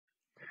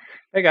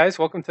Hey guys,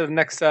 welcome to the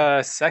next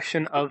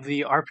section of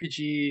the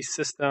RPG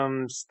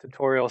Systems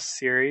tutorial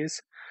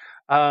series.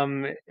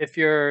 If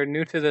you're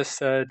new to this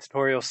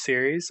tutorial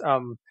series,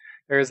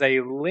 there's a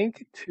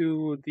link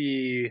to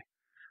the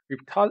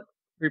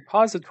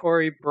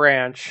repository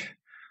branch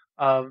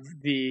of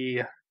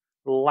the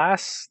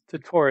last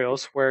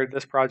tutorials where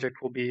this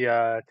project will be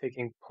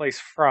taking place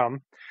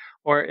from.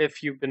 Or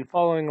if you've been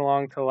following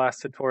along to the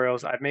last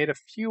tutorials, I've made a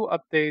few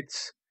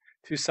updates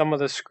to some of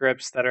the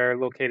scripts that are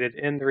located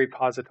in the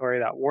repository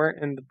that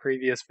weren't in the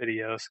previous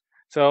videos.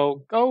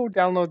 So go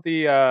download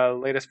the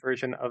latest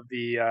version of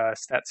the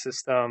stat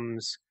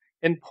systems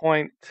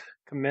endpoint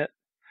commit.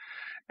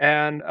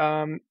 And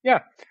yeah,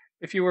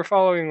 if you were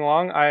following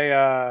along,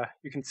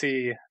 you can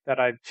see that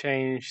I've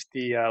changed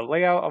the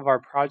layout of our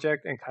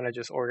project and kind of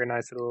just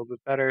organized it a little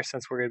bit better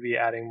since we're going to be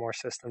adding more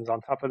systems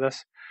on top of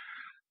this.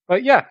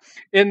 But yeah,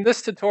 in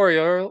this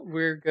tutorial,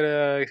 we're going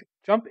to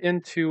jump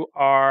into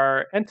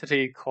our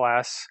entity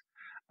class,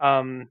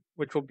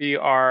 which will be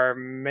our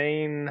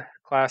main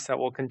class that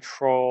will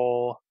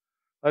control,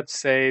 let's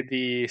say,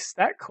 the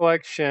stat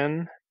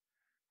collection,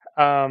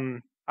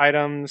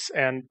 items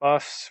and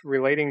buffs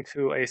relating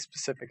to a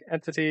specific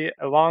entity,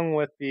 along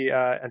with the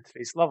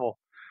entity's level.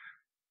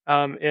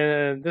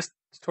 In this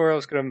tutorial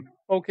is going to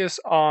focus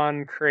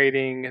on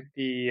creating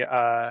the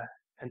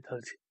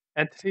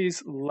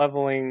entity's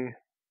leveling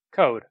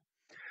code.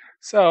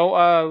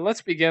 So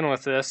let's begin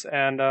with this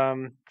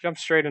and jump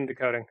straight into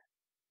coding.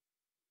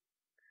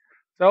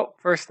 So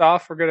first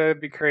off, we're going to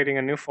be creating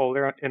a new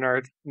folder in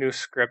our new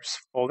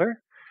scripts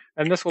folder,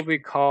 and this will be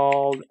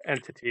called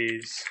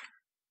entities.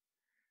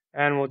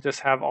 And we'll just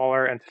have all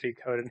our entity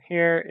code in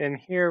here. In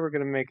here, we're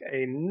going to make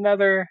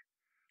another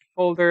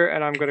folder,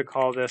 and I'm going to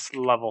call this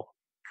level.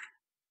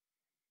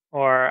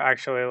 Or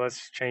actually,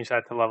 let's change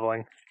that to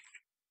leveling.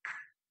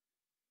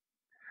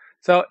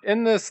 So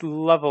in this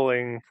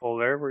leveling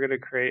folder, we're going to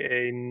create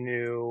a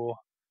new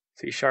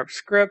C#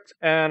 script,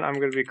 and I'm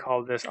going to be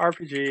called this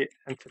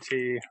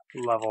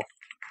RPGEntityLevel,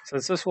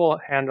 since this will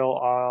handle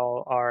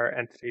all our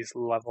entities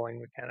leveling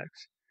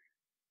mechanics.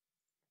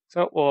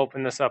 So we'll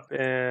open this up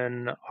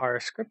in our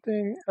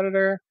scripting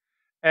editor,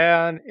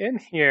 and in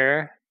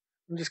here,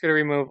 I'm just going to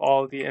remove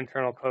all the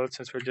internal code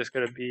since we're just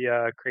going to be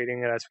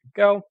creating it as we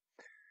go.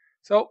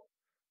 So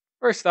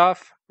first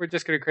off, we're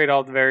just going to create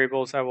all the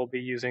variables that we'll be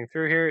using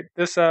through here.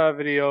 This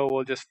video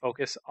will just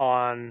focus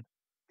on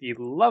the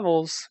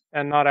levels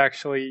and not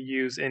actually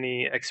use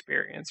any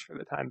experience for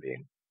the time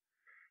being.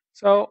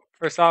 So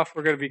first off,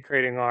 we're going to be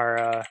creating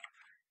our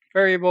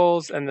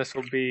variables, and this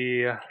will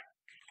be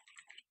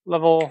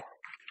level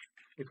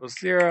equals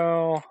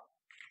 0,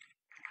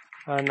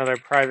 another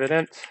private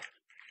int,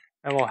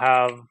 and we'll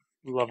have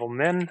level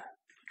min,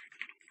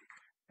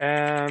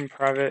 and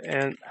private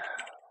int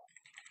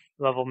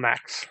level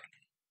max.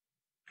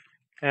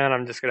 And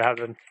I'm just going to have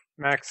the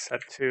max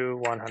set to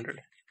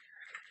 100.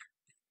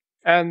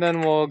 And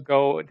then we'll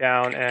go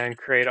down and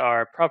create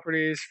our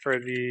properties for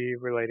the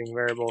relating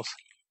variables.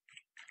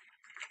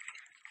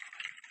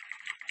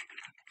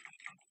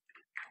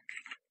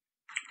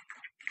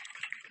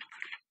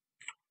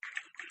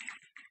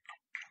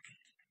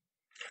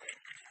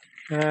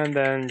 And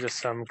then just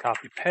some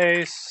copy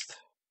paste.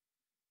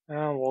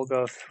 And we'll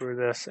go through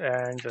this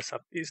and just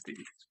up these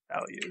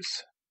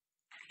values.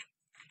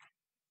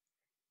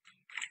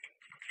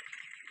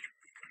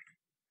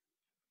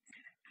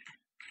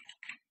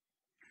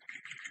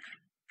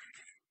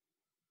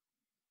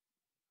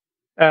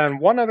 And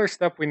one other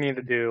step we need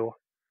to do,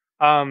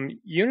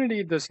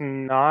 Unity does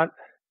not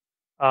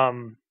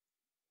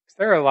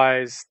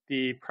sterilize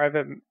the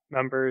private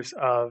members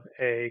of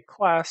a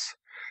class.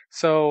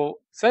 So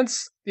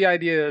since the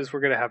idea is we're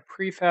going to have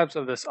prefabs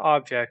of this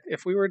object,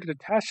 if we were to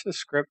attach the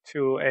script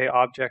to a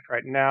object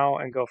right now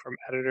and go from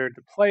editor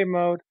to play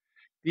mode,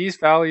 these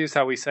values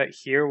that we set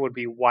here would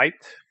be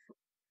wiped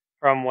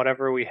from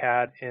whatever we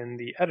had in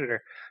the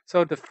editor.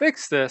 So to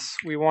fix this,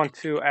 we want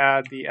to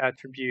add the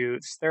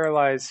attribute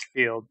sterilize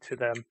field to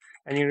them,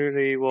 and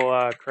Unity will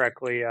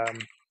correctly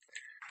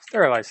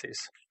sterilize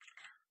these.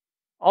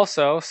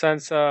 Also,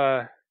 since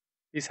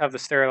these have the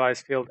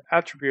sterilize field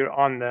attribute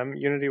on them,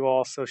 Unity will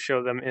also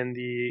show them in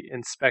the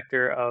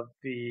inspector of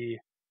the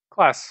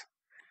class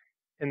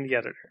in the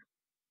editor.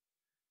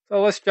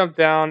 So let's jump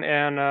down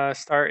and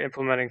start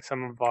implementing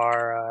some of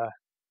our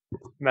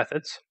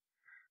methods.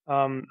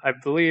 I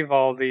believe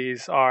all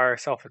these are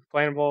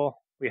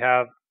self-explainable. We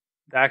have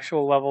the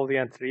actual level the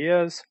entity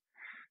is,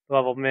 the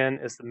level min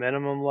is the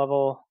minimum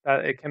level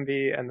that it can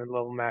be, and the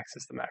level max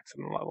is the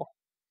maximum level.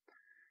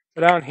 So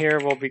down here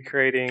we'll be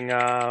creating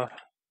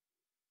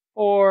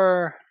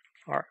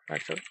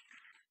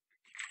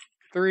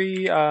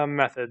three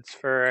methods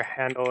for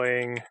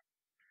handling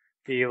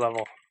the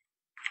level.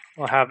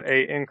 We'll have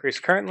a increase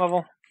current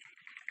level,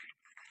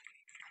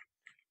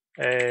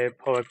 a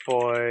public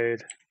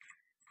void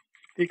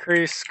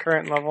decrease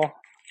current level.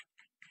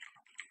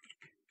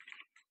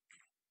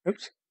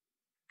 Oops,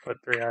 put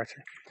 3 R's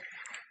here.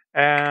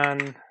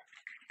 And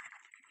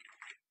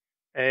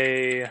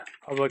a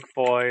public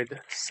void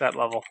set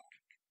level.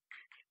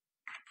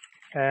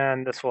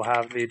 And this will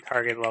have the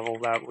target level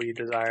that we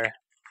desire.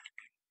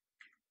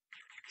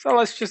 So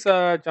let's just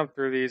jump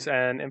through these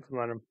and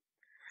implement them.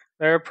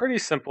 They're pretty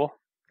simple.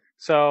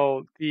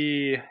 So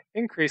the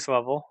increase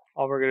level,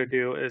 all we're going to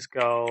do is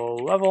go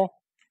level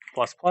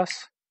plus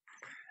plus,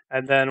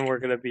 and then we're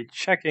going to be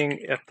checking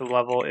if the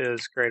level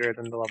is greater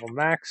than the level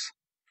max.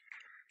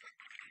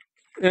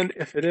 And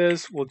if it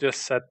is, we'll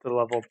just set the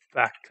level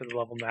back to the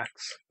level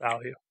max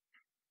value,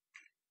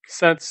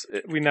 since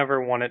we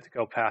never want it to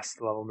go past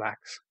the level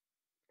max.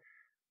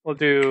 We'll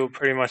do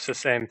pretty much the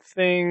same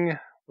thing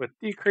with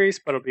decrease,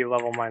 but it'll be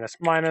level minus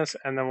minus,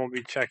 and then we'll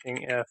be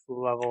checking if the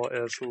level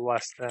is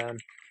less than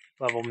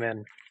level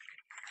min.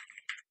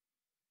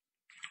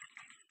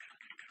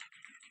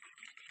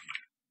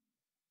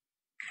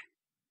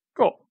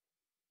 Cool.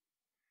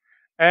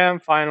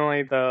 And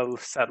finally, the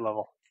set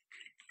level.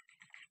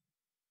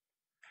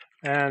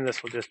 And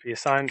this will just be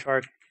assigned to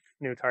our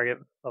new target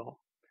level.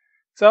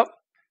 So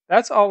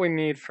that's all we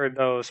need for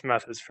those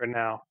methods for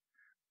now.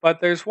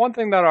 But there's one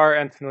thing that our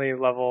entity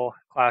level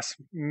class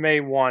may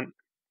want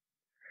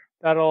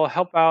that'll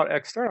help out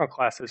external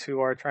classes who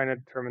are trying to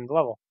determine the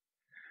level.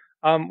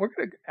 We're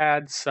going to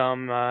add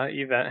some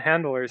event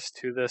handlers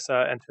to this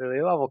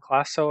entity level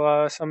class,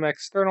 so some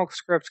external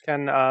scripts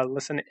can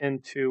listen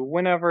into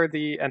whenever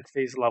the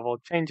entity's level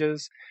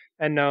changes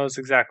and knows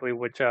exactly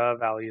which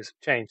values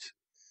have changed.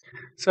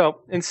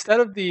 So instead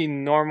of the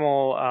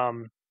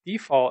normal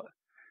default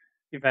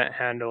event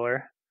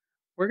handler,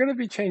 we're going to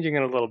be changing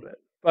it a little bit.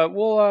 But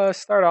we'll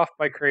start off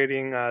by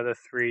creating the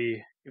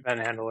 3 event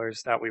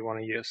handlers that we want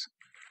to use.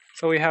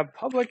 So we have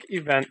public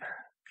event,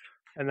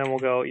 and then we'll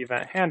go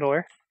event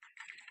handler,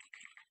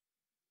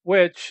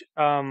 which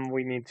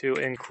we need to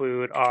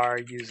include our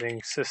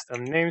using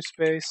system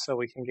namespace so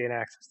we can gain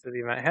access to the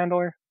event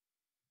handler.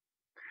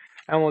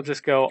 And we'll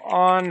just go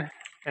on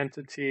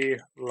entity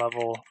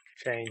level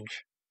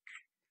change.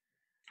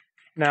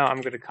 Now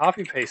I'm going to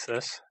copy paste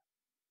this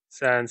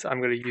since I'm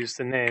going to use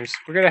the names.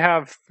 We're going to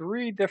have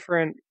 3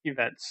 different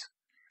events.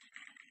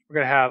 We're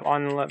going to have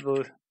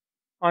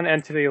on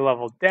entity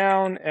level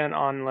down and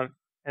on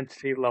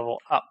entity level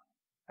up,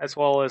 as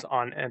well as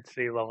on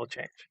entity level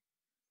change.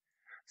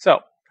 So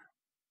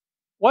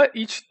what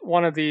each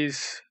one of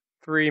these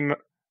 3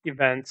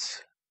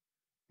 events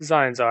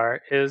designs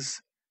are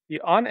is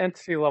the on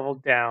entity level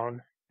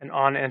down and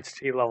on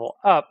entity level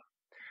up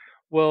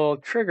will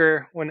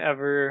trigger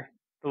whenever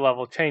the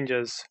level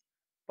changes,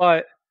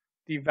 but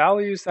the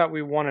values that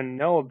we want to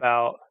know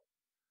about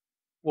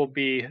will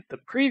be the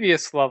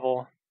previous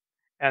level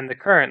and the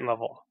current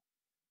level.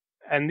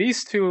 And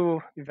these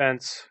 2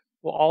 events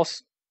will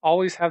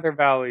always have their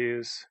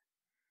values.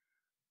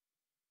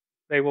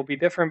 They will be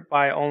different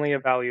by only a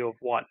value of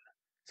 1.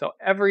 So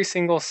every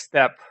single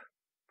step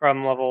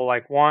from level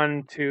like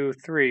 1, 2,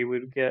 3, we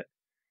would get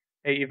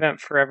an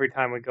event for every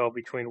time we go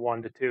between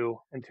 1 to 2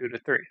 and 2 to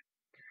 3.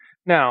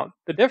 Now,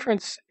 the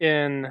difference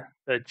in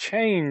the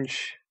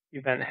change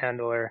event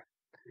handler,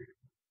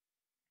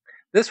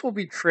 this will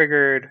be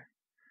triggered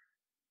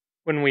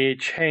when we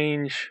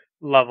change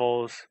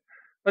levels.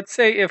 Let's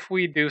say if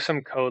we do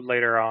some code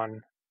later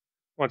on,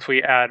 once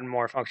we add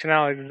more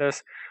functionality to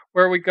this,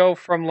 where we go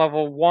from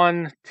level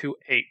 1 to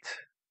 8.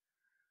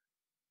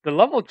 The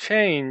level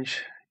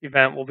change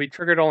event will be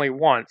triggered only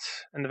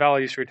once, and the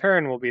values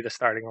returned will be the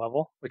starting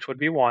level, which would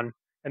be 1,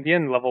 and the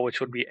end level,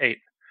 which would be 8.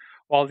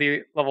 While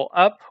the level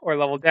up or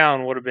level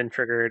down would have been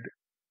triggered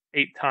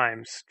 8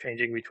 times,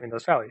 changing between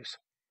those values.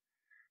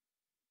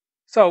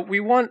 So we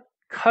want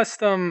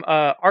custom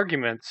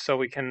arguments so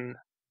we can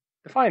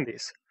define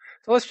these.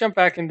 So let's jump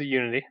back into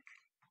Unity.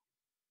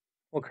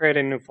 We'll create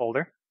a new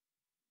folder,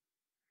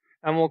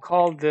 and we'll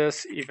call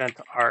this event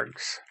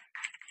args.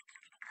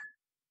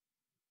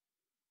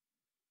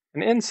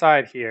 And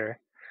inside here,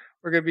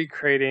 we're going to be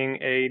creating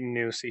a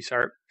new C#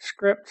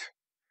 script.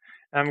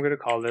 And I'm going to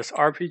call this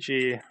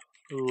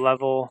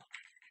RPGElevel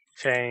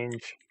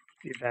change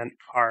event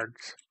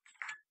args.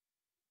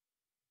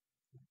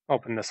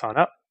 Open this on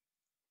up.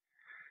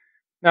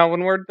 Now,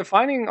 when we're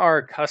defining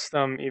our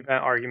custom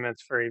event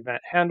arguments for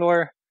event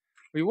handler,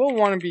 we will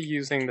want to be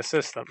using the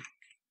system.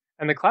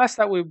 And the class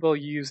that we will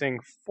be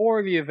using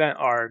for the event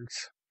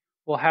args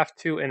will have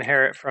to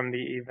inherit from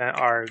the event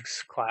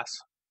args class.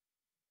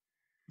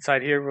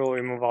 Inside here, we'll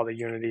remove all the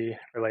Unity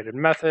related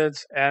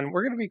methods, and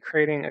we're going to be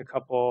creating a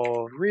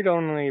couple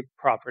read-only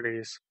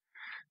properties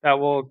that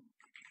will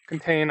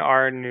contain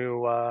our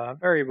new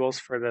variables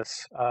for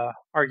this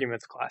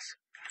arguments class.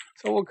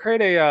 So we'll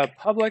create a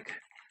public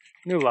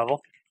new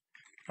level,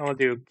 and we'll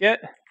do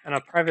get and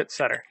a private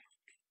setter.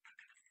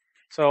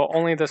 So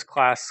only this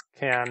class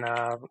can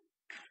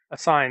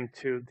assign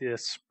to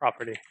this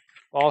property.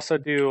 We'll also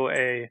do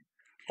a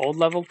old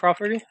level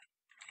property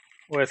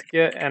with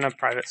get and a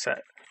private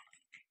set.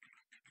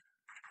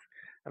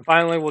 And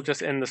finally, we'll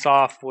just end this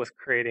off with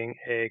creating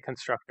a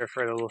constructor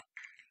for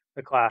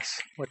the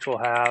class, which will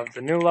have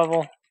the new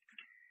level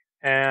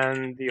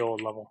and the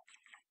old level.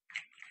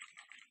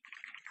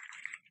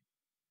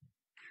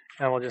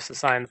 And we'll just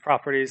assign the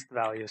properties the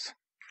values.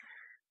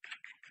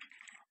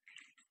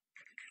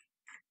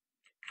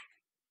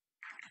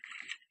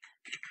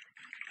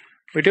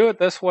 We do it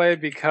this way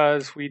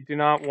because we do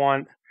not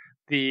want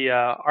the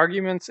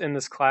arguments in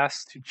this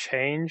class to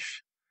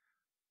change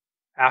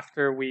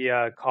after we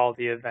call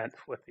the event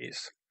with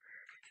these.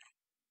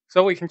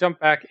 So we can jump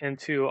back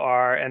into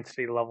our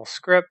entity level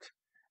script,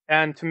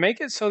 and to make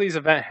it so these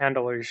event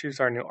handlers use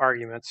our new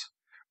arguments,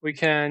 we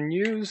can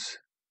use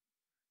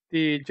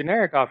the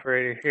generic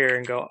operator here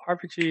and go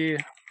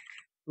RPG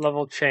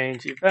level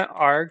change event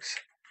args,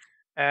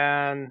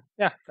 and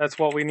yeah, that's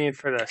what we need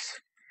for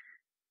this.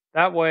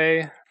 That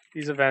way,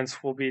 these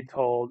events will be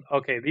told,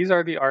 okay, these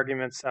are the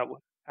arguments that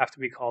have to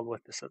be called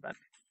with this event.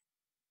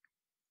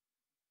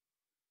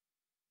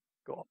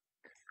 Cool.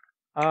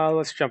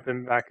 Let's jump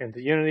in back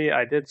into Unity.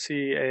 I did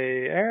see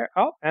a error.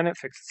 Oh, and it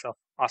fixed itself.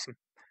 Awesome.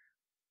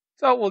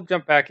 So we'll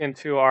jump back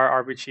into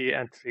our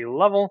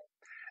RPGEntityLevel.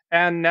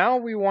 And now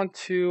we want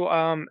to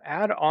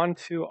add on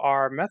to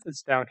our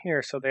methods down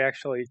here so they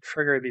actually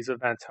trigger these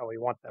events how we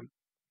want them.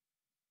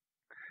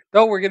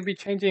 Though we're going to be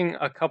changing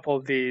a couple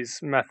of these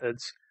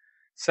methods,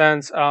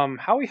 since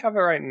how we have it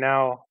right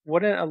now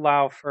wouldn't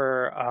allow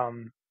for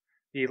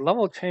the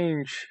level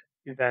change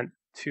event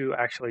to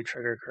actually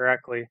trigger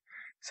correctly,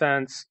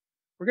 since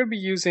we're going to be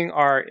using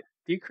our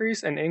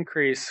decrease and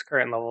increase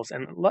current levels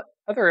in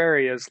other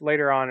areas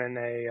later on in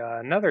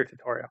another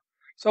tutorial.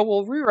 So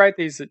we'll rewrite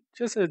these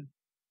just a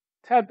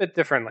tad bit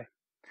differently.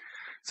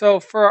 So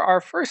for our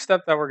first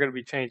step that we're going to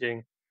be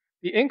changing,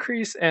 the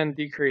increase and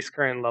decrease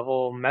current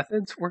level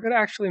methods, we're going to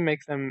actually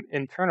make them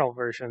internal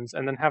versions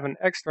and then have an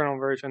external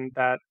version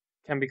that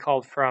can be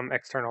called from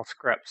external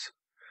scripts.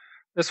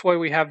 This way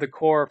we have the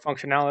core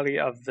functionality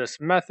of this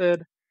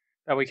method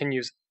that we can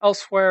use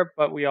elsewhere,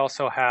 but we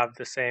also have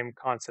the same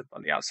concept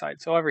on the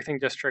outside. So everything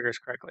just triggers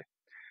correctly.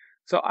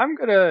 So I'm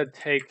going to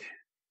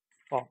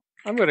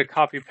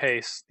copy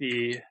paste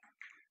the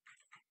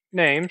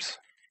names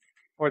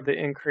for the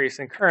increase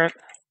in current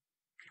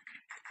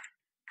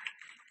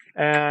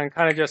and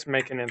kind of just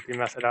make an empty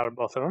method out of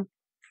both of them,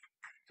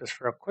 just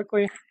for up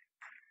quickly.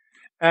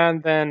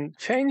 And then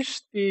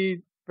change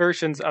the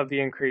versions of the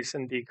increase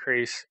and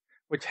decrease,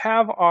 which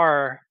have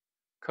our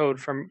code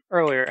from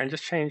earlier, and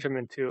just change them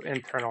into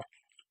internal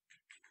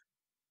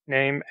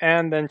name,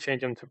 and then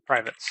change them to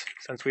privates,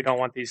 since we don't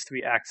want these to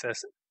be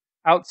accessed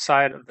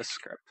outside of the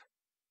script.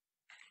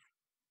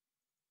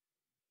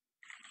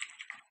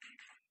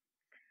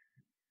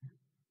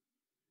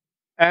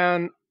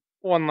 And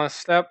one last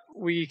step,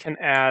 we can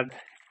add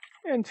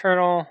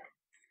internal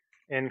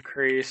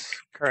increase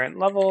current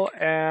level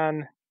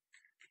and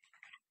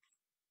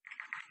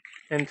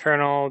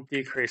internal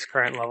decrease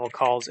current level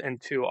calls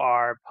into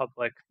our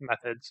public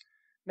methods.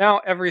 Now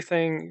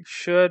everything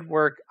should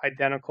work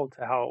identical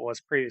to how it was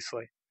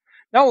previously.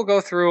 Now we'll go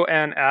through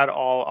and add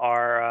all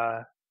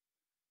our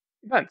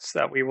events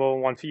that we will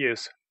want to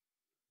use.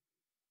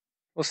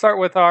 We'll start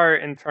with our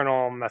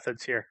internal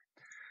methods here.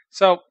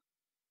 So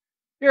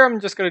here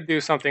I'm just going to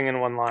do something in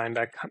one line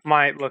that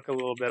might look a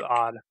little bit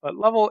odd, but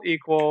level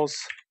equals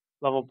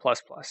level plus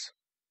plus.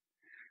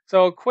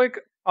 So a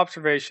quick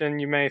observation,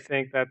 you may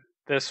think that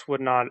this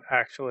would not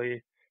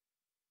actually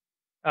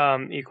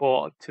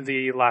equal to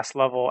the last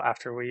level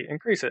after we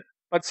increase it.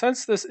 But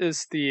since this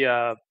is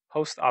the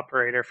post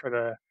operator for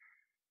the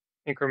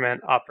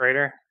increment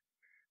operator,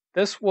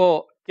 this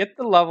will get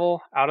the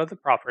level out of the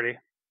property,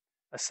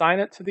 assign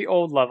it to the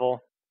old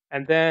level,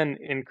 and then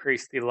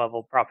increase the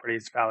level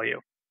property's value.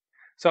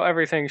 So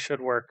everything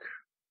should work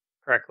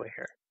correctly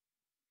here.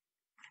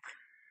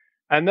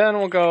 And then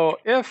we'll go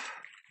if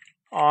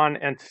on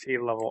entity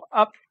level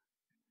up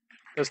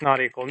does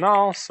not equal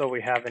null, so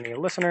we have any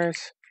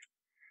listeners.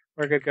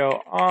 We're going to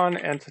go on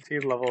entity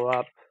level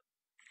up.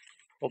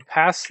 We'll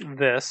pass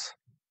this,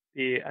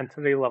 the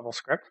entity level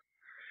script,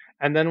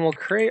 and then we'll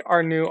create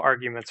our new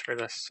arguments for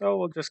this. So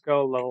we'll just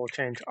go level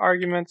change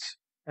arguments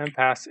and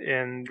pass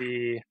in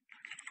the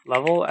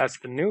level as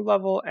the new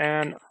level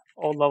and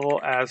old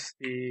level as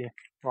the,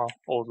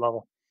 old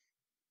level.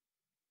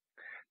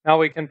 Now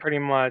we can pretty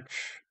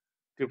much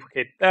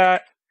duplicate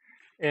that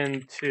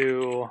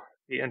into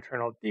the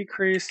internal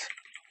decrease.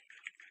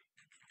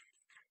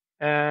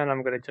 And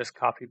I'm going to just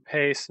copy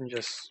paste and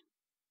just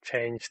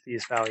change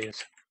these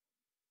values.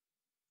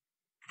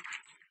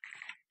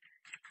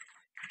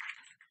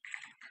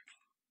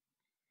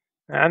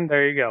 And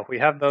there you go. We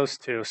have those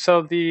two.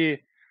 So the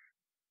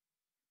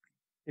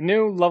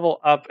new level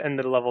up and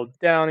the level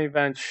down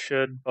events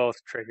should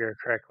both trigger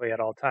correctly at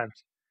all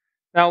times.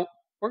 Now,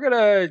 we're going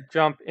to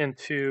jump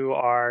into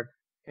our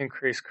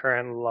increase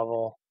current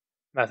level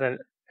method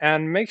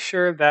and make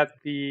sure that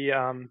the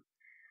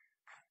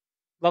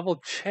level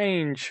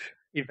change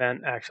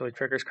event actually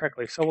triggers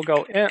correctly. So we'll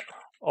go int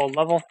old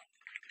level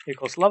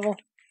equals level.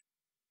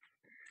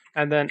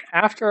 And then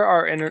after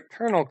our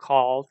internal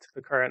call to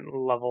the current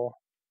level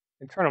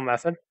internal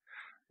method,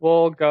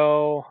 we'll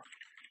go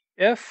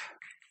if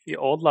the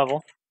old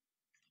level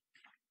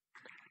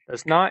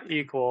does not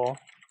equal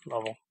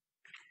level.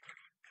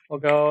 We'll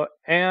go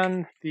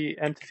and the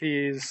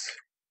entity's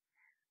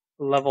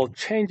level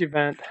change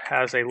event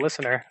has a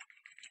listener.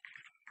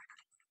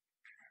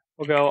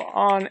 We'll go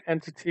on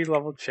entity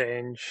level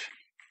change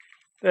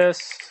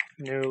this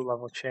new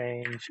level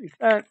change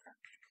event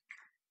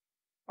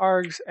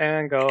args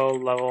and go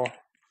level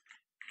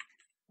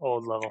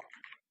old level.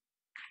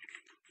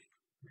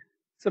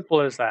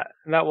 Simple as that.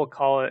 And that will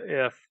call it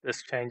if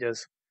this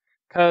changes.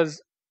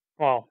 Because,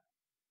 well,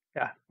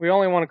 yeah, we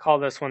only want to call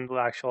this when the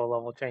actual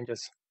level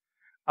changes.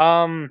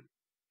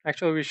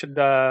 Actually, we should,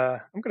 I'm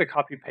going to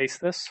copy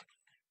paste this.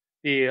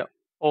 The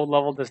old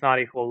level does not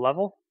equal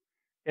level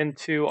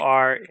into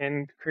our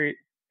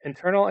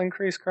internal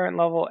increase current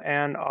level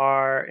and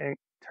our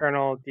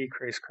internal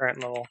decrease current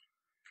level.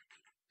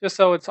 Just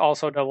so it's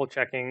also double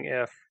checking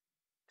if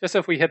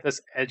we hit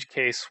this edge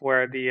case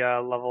where the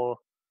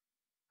level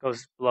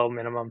goes below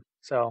minimum,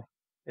 so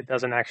it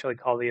doesn't actually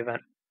call the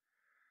event.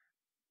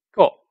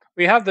 Cool.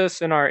 We have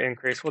this in our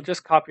increase. We'll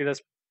just copy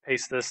this,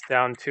 paste this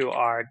down to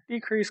our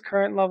decrease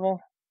current level,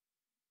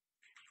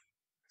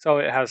 so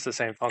it has the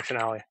same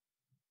functionality.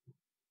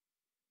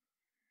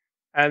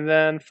 And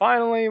then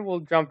finally, we'll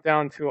jump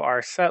down to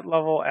our set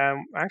level,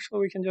 and actually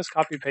we can just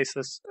copy paste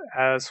this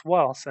as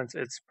well since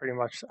it's pretty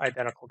much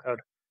identical code.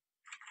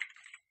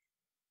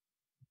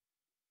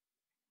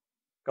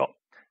 Cool.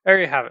 There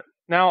you have it.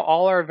 Now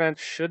all our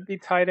events should be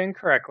tied in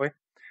correctly,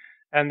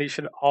 and these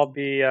should all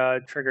be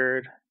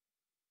triggered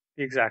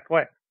the exact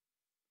way.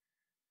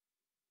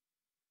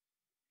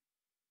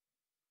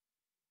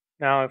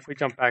 Now if we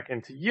jump back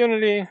into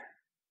Unity,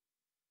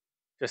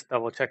 just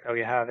double check that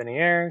we have any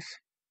errors,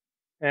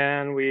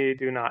 and we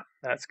do not.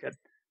 That's good.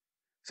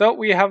 So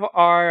we have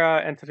our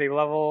entity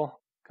level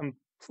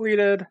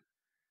completed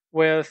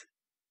with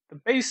the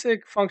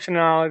basic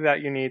functionality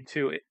that you need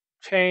to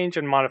change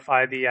and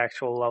modify the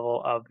actual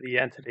level of the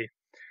entity.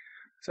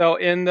 So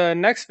in the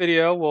next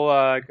video,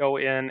 we'll go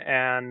in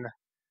and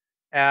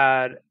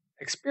add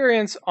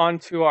experience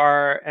onto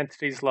our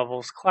entities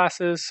levels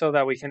classes so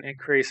that we can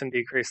increase and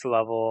decrease the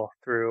level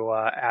through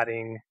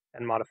adding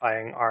and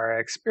modifying our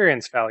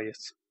experience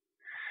values.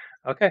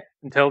 Okay,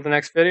 until the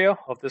next video,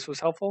 hope this was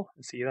helpful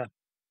and see you then.